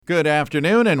Good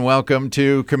afternoon and welcome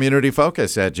to Community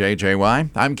Focus at JJY.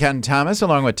 I'm Ken Thomas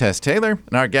along with Tess Taylor,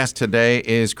 and our guest today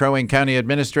is Crow Wing County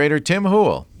Administrator Tim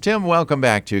Houle. Tim, welcome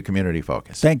back to Community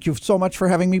Focus. Thank you so much for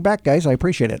having me back, guys. I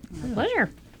appreciate it. My pleasure.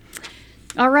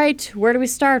 All right, where do we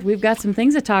start? We've got some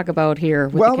things to talk about here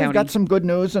with the county. Well, we've got some good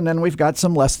news, and then we've got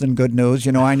some less than good news.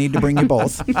 You know, I need to bring you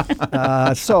both.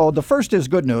 So the first is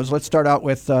good news. Let's start out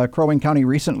with Crow Wing County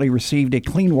recently received a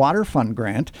Clean Water Fund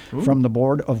grant from the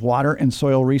Board of Water and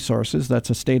Soil Resources. That's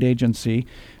a state agency.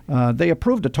 They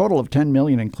approved a total of $10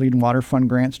 million in Clean Water Fund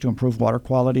grants to improve water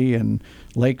quality in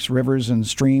lakes, rivers, and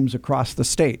streams across the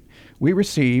state. We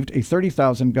received a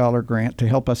 $30,000 grant to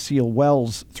help us seal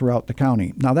wells throughout the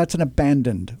county. Now, that's an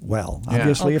abandoned well. Yeah.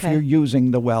 Obviously, if you're using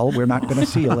the well, we're not going to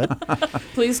seal it.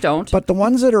 Please don't. But the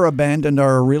ones that are abandoned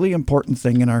are a really important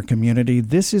thing in our community.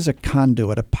 This is a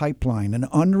conduit, a pipeline, an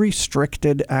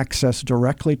unrestricted access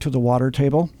directly to the water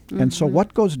table. Mm-hmm. And so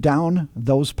what goes down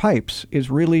those pipes is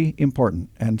really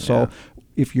important. And so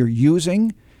if you're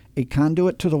using a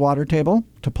conduit to the water table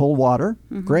to pull water,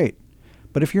 great.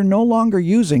 But if you're no longer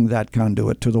using that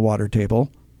conduit to the water table,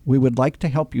 we would like to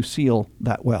help you seal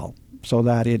that well so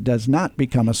that it does not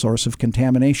become a source of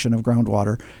contamination of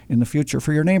groundwater in the future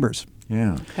for your neighbors.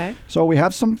 Yeah. Okay. So we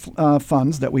have some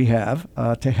funds that we have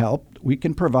to help. We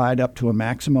can provide up to a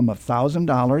maximum of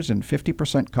 $1,000 in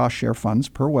 50% cost share funds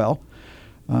per well.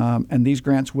 And these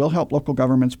grants will help local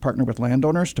governments partner with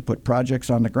landowners to put projects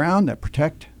on the ground that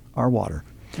protect our water.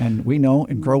 And we know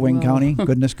in Crow Wing County,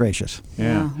 goodness gracious.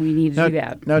 Yeah, we need to do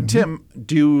that. Now, Tim,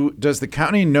 does the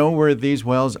county know where these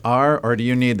wells are, or do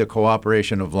you need the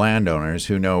cooperation of landowners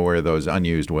who know where those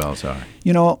unused wells are?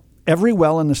 You know, every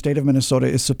well in the state of Minnesota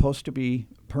is supposed to be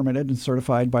permitted and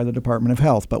certified by the Department of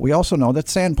Health. But we also know that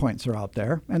sand points are out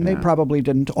there, and they probably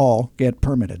didn't all get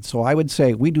permitted. So I would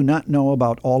say we do not know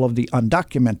about all of the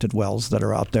undocumented wells that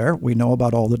are out there. We know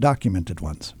about all the documented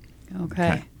ones.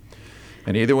 Okay.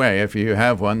 And either way, if you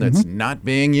have one that's not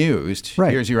being used,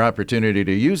 here's your opportunity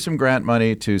to use some grant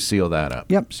money to seal that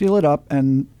up. Yep, seal it up.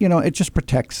 And, you know, it just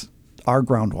protects our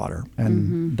groundwater.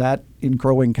 And that in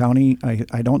Crow Wing County,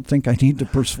 I don't think I need to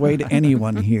persuade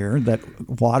anyone here that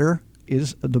water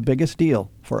is the biggest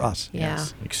deal for us. Yeah.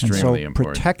 Yes, extremely and so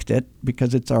important. protect it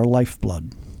because it's our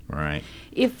lifeblood. Right.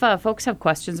 If folks have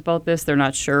questions about this, they're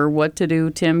not sure what to do,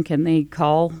 Tim, can they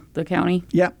call the county?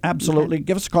 Yeah, absolutely.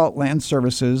 Give us a call at Land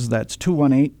Services. That's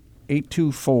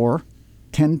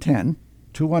 218-824-1010,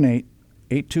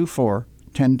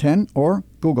 218-824-1010, or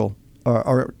Google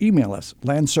or email us,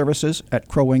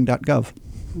 landservices@crowwing.gov.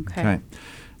 Okay.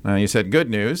 Now, you said good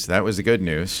news. That was the good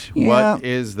news. Yeah. What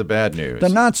is the bad news? The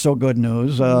not so good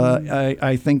news,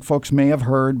 I think folks may have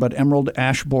heard, but emerald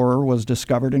ash borer was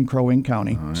discovered in Crow Wing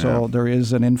County. So there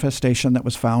is an infestation that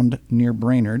was found near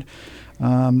Brainerd.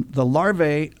 The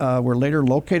larvae were later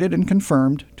located and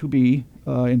confirmed to be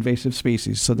invasive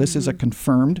species. So this is a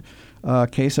confirmed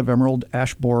case of emerald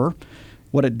ash borer.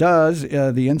 What it does,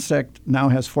 the insect now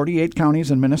has 48 counties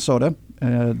in Minnesota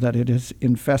that it is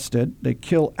infested. They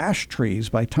kill ash trees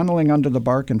by tunneling under the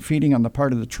bark and feeding on the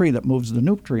part of the tree that moves the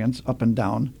nutrients up and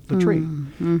down the tree.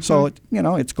 So,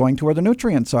 it's going to where the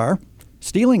nutrients are,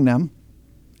 stealing them,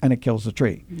 and it kills the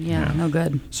tree. Yeah, no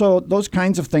good. So those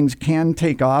kinds of things can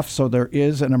take off. So there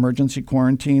is an emergency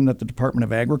quarantine that the Department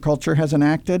of Agriculture has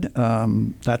enacted.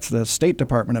 That's the State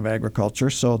Department of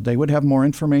Agriculture. So they would have more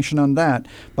information on that.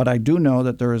 But I do know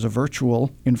that there is a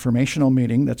virtual informational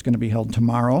meeting that's going to be held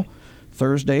tomorrow,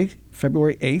 Thursday,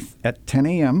 February 8th at 10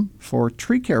 a.m. for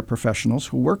tree care professionals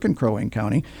who work in Crow Wing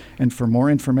County. And for more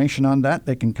information on that,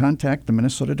 they can contact the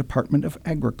Minnesota Department of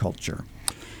Agriculture.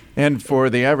 And for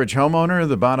the average homeowner,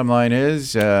 the bottom line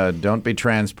is don't be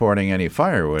transporting any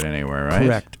firewood anywhere, right?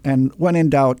 Correct. And when in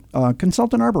doubt,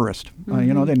 consult an arborist. They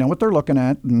know what they're looking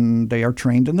at, and they are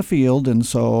trained in the field. And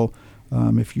so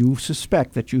if you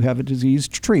suspect that you have a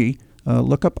diseased tree,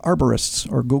 look up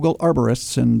arborists or Google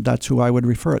arborists, and that's who I would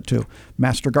refer it to.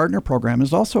 Master Gardener program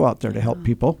is also out there to help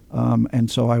people, and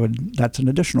so that's an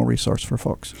additional resource for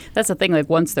folks. That's the thing, like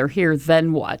once they're here,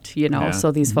 then what,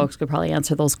 So these folks could probably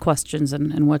answer those questions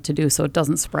and what to do so it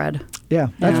doesn't spread. Yeah,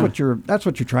 that's what you're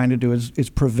trying to do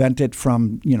is prevent it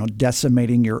from,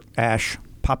 decimating your ash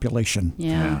population.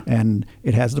 Yeah. And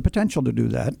it has the potential to do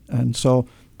that. And so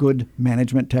good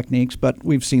management techniques, but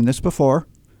we've seen this before.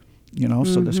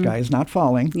 So the sky is not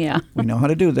falling. Yeah. We know how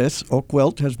to do this. Oak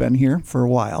wilt has been here for a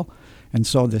while. And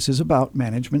so this is about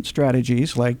management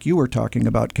strategies like you were talking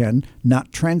about, Ken,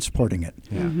 not transporting it.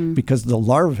 Yeah. Because the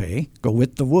larvae go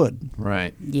with the wood.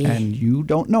 Right. Yeah. And you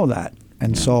don't know that.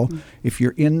 And so if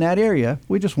you're in that area,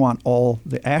 we just want all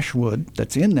the ash wood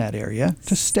that's in that area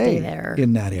to stay there.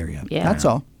 in that area. Yeah. That's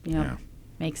all. Yeah.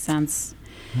 Makes sense.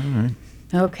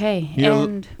 Okay. You're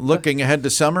And looking ahead to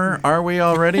summer, are we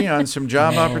already on some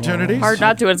job opportunities? hard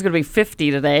not to. It's going to be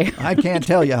 50 today. I can't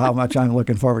tell you how much I'm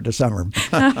looking forward to summer.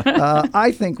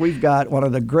 I think we've got one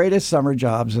of the greatest summer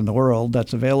jobs in the world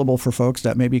that's available for folks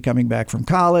that may be coming back from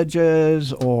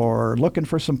colleges or looking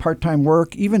for some part-time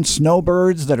work, even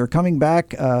snowbirds that are coming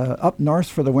back up north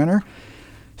for the winter.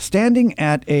 Standing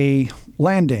at a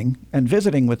landing and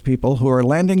visiting with people who are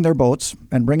landing their boats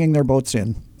and bringing their boats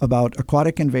in about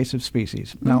aquatic invasive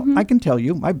species. Now, I can tell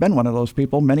you, I've been one of those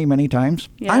people many, many times.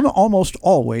 Yeah. I'm almost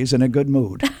always in a good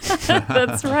mood.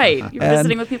 That's right. You're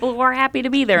visiting with people who are happy to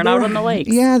be there and out on the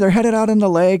lakes. Yeah, they're headed out in the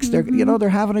lakes. They're they're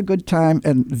having a good time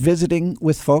and visiting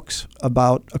with folks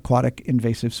about aquatic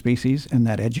invasive species, and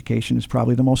that education is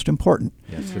probably the most important.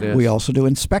 Yes, it is. We also do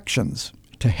inspections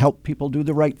to help people do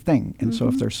the right thing. And so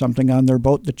if there's something on their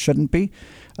boat that shouldn't be,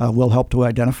 we'll help to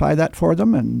identify that for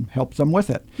them and help them with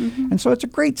it. And so it's a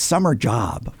great summer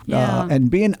job. Yeah.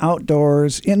 And being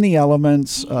outdoors in the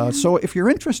elements. So if you're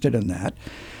interested in that,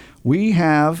 we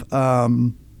have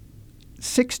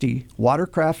 60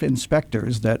 watercraft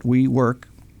inspectors that we work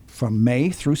from May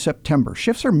through September.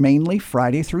 Shifts are mainly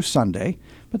Friday through Sunday,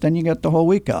 but then you get the whole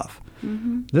week off.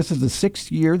 This is the 6th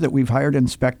year that we've hired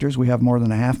inspectors. We have more than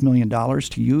 $500,000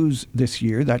 to use this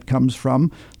year. That comes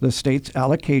from the state's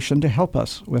allocation to help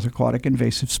us with aquatic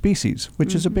invasive species,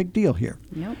 which is a big deal here.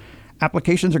 Yep.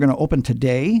 Applications are going to open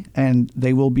today, and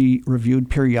they will be reviewed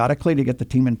periodically to get the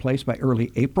team in place by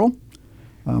early April.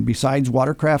 Besides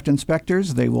watercraft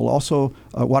inspectors, they will also,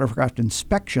 watercraft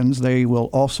inspections, they will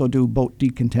also do boat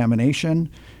decontamination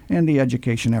and the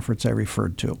education efforts I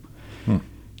referred to.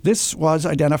 This was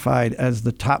identified as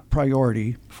the top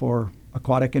priority for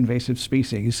aquatic invasive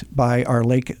species by our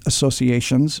lake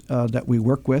associations that we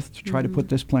work with to try to put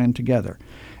this plan together.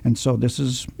 And so this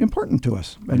is important to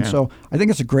us. And so I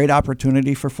think it's a great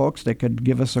opportunity for folks. They could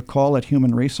give us a call at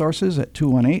Human Resources at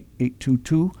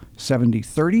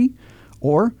 218-822-7030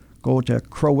 or go to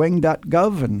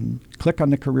crowwing.gov and click on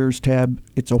the Careers tab.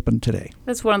 It's open today.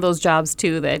 That's one of those jobs,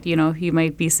 too, that, you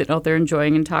might be sitting out there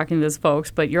enjoying and talking to those folks,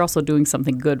 but you're also doing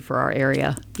something good for our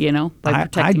area, by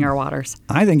protecting our waters.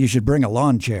 I think you should bring a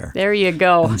lawn chair. There you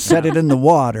go. And set it in the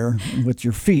water with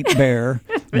your feet bare,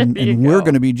 and we're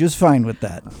going to be just fine with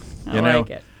that. I like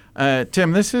it.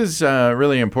 Tim, this is a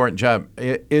really important job.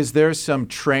 Is there some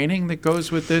training that goes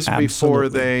with this before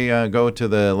they go to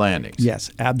the landings?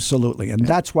 Yes, absolutely. And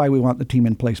that's why we want the team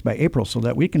in place by April, so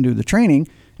that we can do the training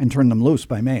and turn them loose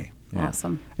by May.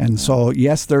 Awesome. And so,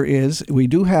 yes, there is. We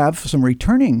do have some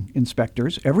returning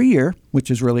inspectors every year, which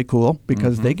is really cool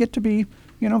because they get to be,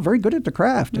 very good at the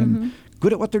craft and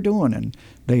good at what they're doing. And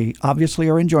they obviously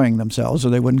are enjoying themselves or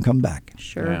they wouldn't come back.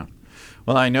 Sure. Yeah.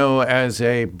 Well, I know as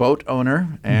a boat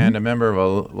owner and a member of a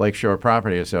Lakeshore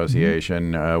Property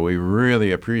Association, we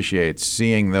really appreciate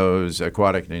seeing those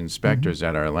aquatic inspectors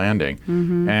at our landing.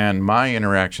 And my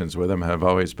interactions with them have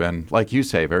always been, like you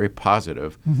say, very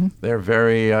positive. They're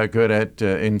very good at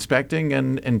inspecting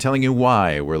and telling you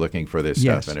why we're looking for this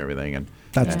stuff and everything. And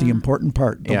that's the important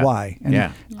part, the why.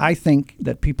 And I think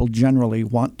that people generally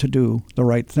want to do the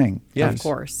right thing. Of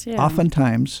course. Yeah.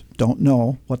 Oftentimes don't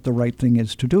know what the right thing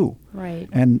is to do. Right.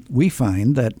 And we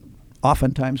find that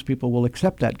oftentimes people will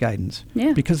accept that guidance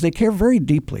because they care very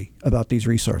deeply about these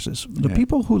resources. The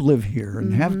people who live here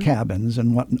and have cabins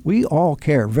and what, we all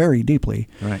care very deeply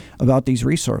about these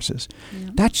resources.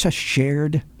 That's a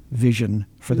shared vision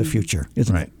for the future,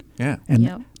 isn't it? Yeah.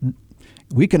 And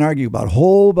we can argue about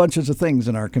whole bunches of things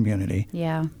in our community.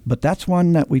 Yeah. But that's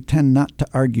one that we tend not to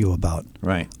argue about.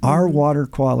 Right. Our water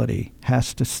quality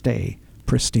has to stay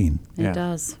pristine. It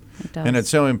does. It does. And it's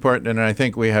so important, and I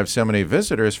think we have so many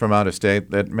visitors from out of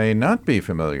state that may not be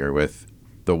familiar with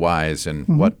the whys and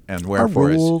what and wherefore. Our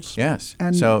rules. Yes.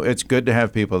 And so it's good to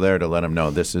have people there to let them know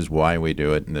this is why we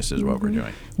do it and this is what we're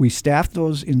doing. We staff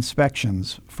those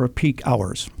inspections for peak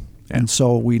hours. And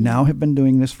so we now have been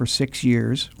doing this for 6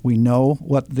 years. We know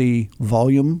what the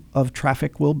volume of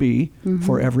traffic will be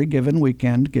for every given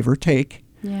weekend, give or take.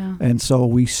 Yeah. And so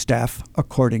we staff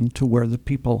according to where the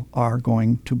people are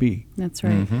going to be. That's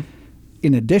right.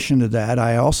 In addition to that,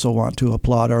 I also want to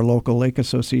applaud our local lake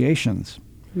associations.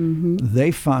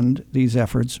 They fund these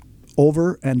efforts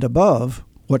over and above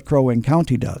what Crow Wing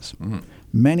County does.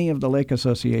 Many of the lake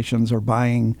associations are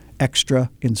buying extra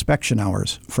inspection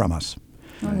hours from us.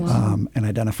 And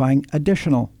identifying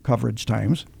additional coverage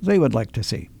times they would like to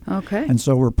see. Okay. And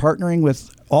so we're partnering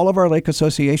with all of our lake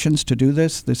associations to do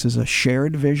this. This is a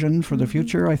shared vision for the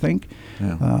future, I think.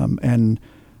 And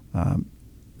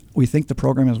we think the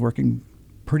program is working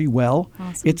pretty well.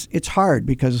 Awesome. It's hard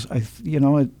because,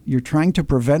 you're trying to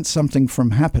prevent something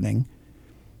from happening,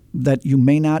 that you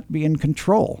may not be in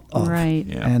control of. Right.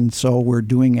 Yeah. And so we're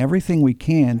doing everything we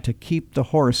can to keep the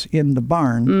horse in the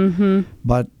barn,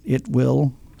 but it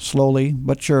will slowly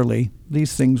but surely,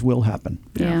 these things will happen.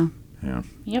 Yeah. Yeah.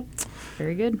 Yep.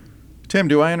 Very good. Tim,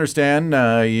 do I understand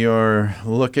you're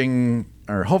looking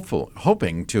or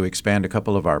hoping to expand a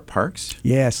couple of our parks?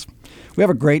 Yes. We have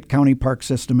a great county park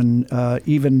system, and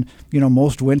even,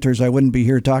 most winters I wouldn't be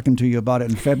here talking to you about it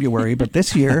in February, but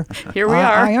this year Here we are.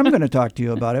 I am going to talk to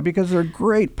you about it because there are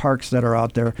great parks that are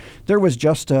out there. There was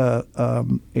just a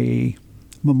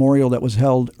memorial that was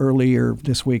held earlier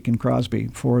this week in Crosby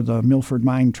for the Milford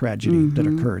mine tragedy that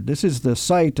occurred. This is the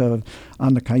site on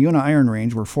the Cuyuna Iron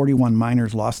Range where 41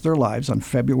 miners lost their lives on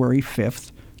February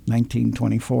 5th,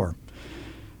 1924.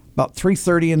 About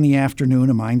 3:30 in the afternoon,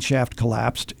 a mine shaft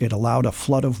collapsed. It allowed a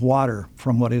flood of water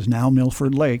from what is now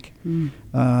Milford Lake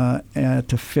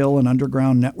to fill an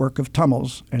underground network of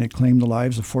tunnels, and it claimed the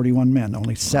lives of 41 men.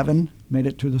 Only 7 made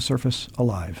it to the surface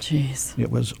alive. Jeez. It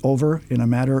was over in a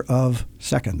matter of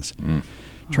seconds,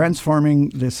 transforming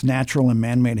this natural and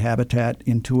man-made habitat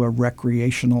into a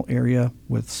recreational area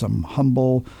with some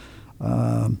humble.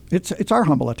 It's our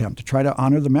humble attempt to try to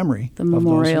honor the memory The of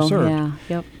memorial. those who served. Yeah.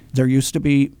 Yep. There used to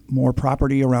be more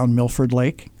property around Milford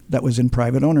Lake that was in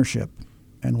private ownership,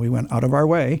 and we went out of our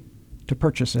way to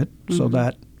purchase it so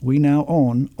that we now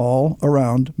own all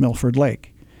around Milford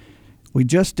Lake. We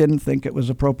just didn't think it was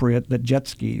appropriate that jet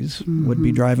skis would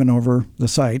be driving over the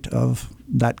site of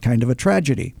that kind of a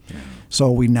tragedy. So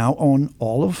we now own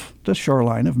all of the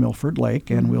shoreline of Milford Lake,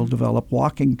 and we'll develop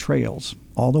walking trails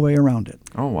all the way around it.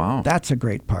 Oh, wow. That's a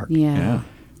great park. Yeah.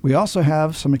 We also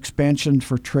have some expansion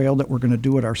for trail that we're going to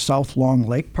do at our South Long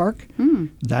Lake Park.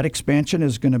 That expansion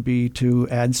is going to be to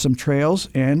add some trails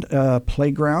and a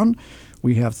playground.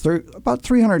 We have about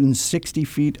 360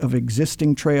 feet of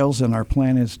existing trails, and our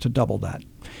plan is to double that.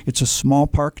 It's a small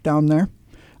park down there,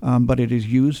 but it is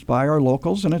used by our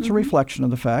locals, and it's a reflection of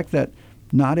the fact that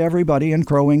not everybody in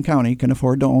Crow Wing County can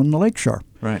afford to own the lakeshore.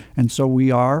 Right. And so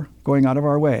we are going out of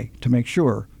our way to make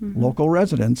sure local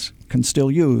residents can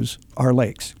still use our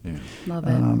lakes. Yeah. Love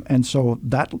it. And so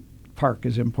that park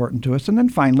is important to us. And then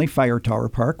finally, Fire Tower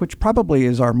Park, which probably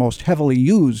is our most heavily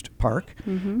used park.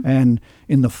 And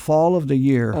in the fall of the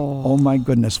year, oh my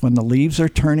goodness, when the leaves are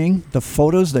turning, the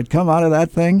photos that come out of that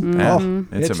thing,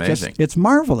 It's amazing. It's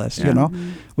marvelous, Yeah.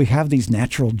 We have these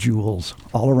natural jewels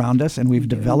all around us, and we've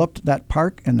developed that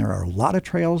park, and there are a lot of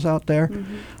trails out there.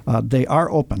 They are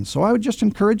open. So I would just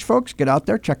encourage folks, get out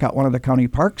there, check out one of the county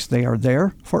parks. They are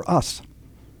there for us.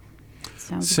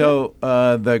 Sounds So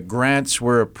the grants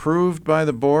were approved by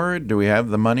the board. Do we have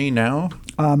the money now?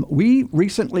 We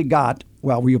recently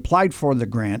we applied for the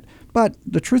grant, but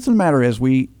the truth of the matter is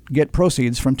we get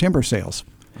proceeds from timber sales.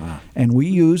 And we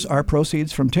use our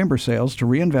proceeds from timber sales to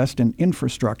reinvest in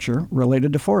infrastructure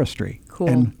related to forestry. Cool.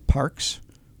 And parks,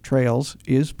 trails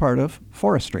is part of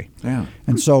forestry. Yeah.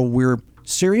 And so we're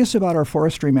serious about our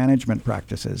forestry management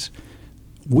practices.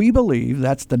 We believe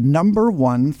that's the number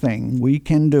one thing we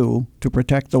can do to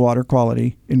protect the water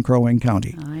quality in Crow Wing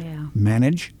County. Oh, yeah.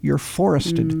 Manage your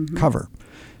forested cover.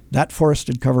 That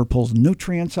forested cover pulls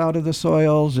nutrients out of the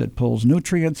soils. It pulls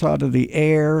nutrients out of the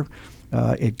air.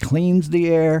 It cleans the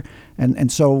air.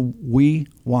 And so we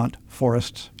want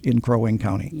forests in Crow Wing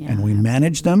County. Yeah. And we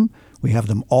manage them. We have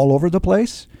them all over the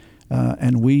place.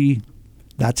 And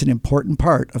that's an important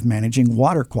part of managing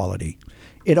water quality.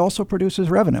 It also produces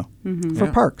revenue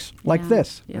for parks like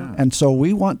this. Yeah. And so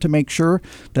we want to make sure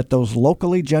that those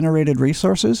locally generated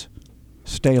resources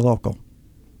stay local.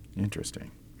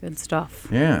 Interesting. Good stuff.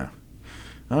 Yeah.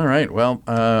 All right. Well,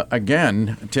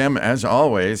 again, Tim, as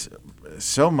always,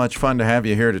 so much fun to have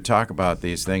you here to talk about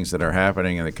these things that are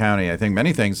happening in the county. I think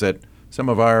many things that some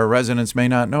of our residents may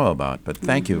not know about, but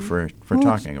thank you for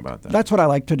talking about that. That's what I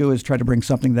like to do, is try to bring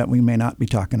something that we may not be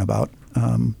talking about.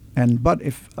 But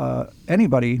if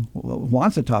anybody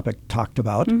wants a topic talked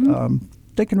about,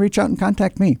 they can reach out and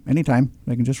contact me anytime.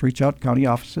 They can just reach out, county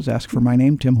offices, ask for my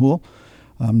name, Tim Houle.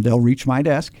 They'll reach my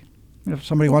desk. If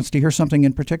somebody wants to hear something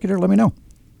in particular, let me know.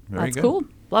 Very That's good. cool.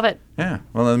 Love it. Yeah.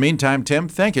 Well, in the meantime, Tim,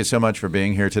 thank you so much for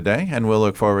being here today, and we'll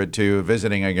look forward to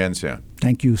visiting again soon.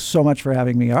 Thank you so much for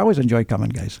having me. I always enjoy coming,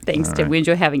 guys. Thanks, All Tim. right. We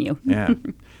enjoy having you. Yeah.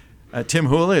 Tim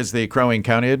Houle is the Crow Wing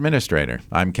County Administrator.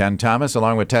 I'm Ken Thomas,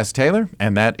 along with Tess Taylor,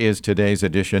 and that is today's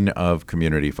edition of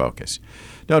Community Focus.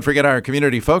 Don't forget, our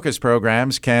Community Focus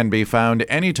programs can be found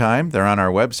anytime. They're on our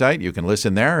website. You can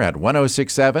listen there at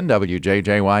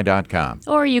 1067wjjy.com.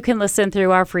 Or you can listen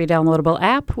through our free downloadable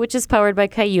app, which is powered by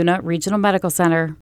Cuyuna Regional Medical Center.